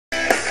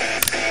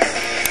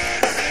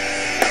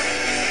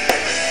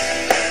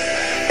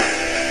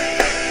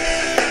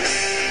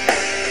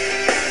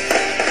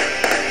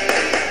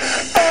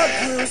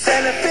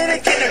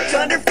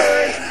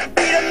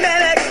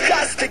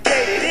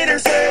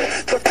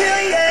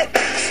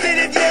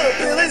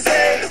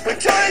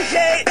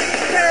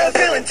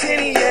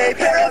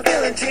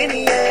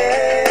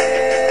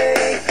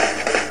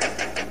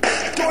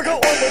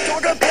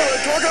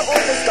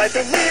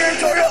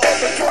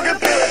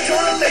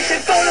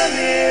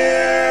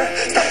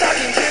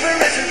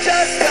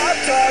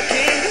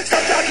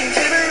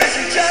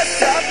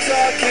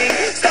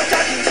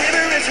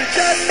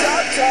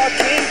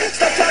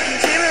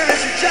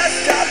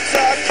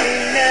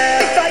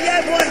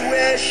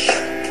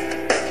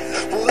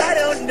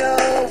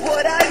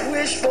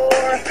wish for.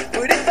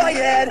 But if I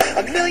had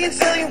a million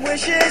zillion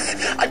wishes,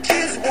 I'd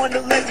choose one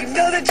to let you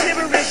know that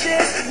gibberish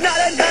is not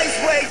a nice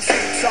way to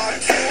talk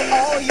to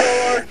all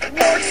your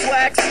work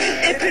swacks.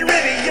 If and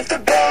ribby, if the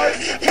bar,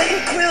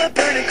 yeah, quill,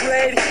 burn a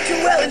grade,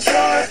 duel and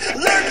char,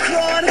 learn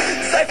cron,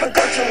 cipher,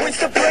 gotcha, wins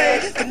to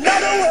pray, but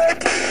not a word,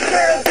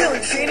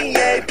 paravillaintini,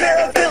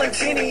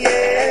 paravillaintini.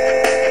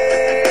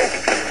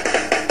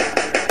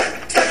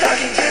 Stop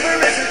talking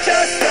gibberish or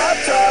just stop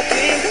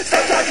talking.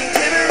 Stop talking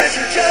gibberish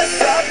or just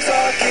stop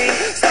talking.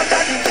 Stop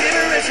talking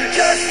gibberish or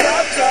just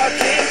stop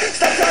talking.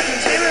 Stop talking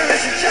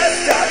gibberish or just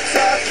stop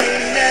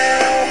talking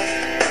now.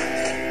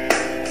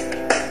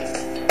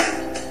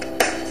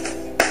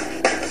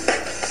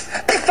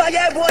 If I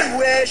had one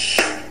wish,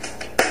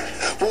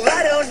 well,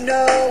 I don't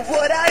know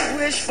what I'd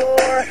wish for.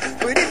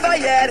 But if I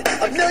had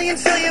a million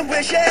zillion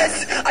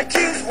wishes, I'd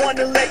choose one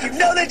to let you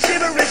know that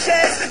gibberish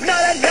is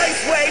not a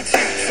nice way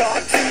to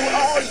talk to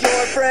all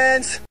your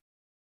friends.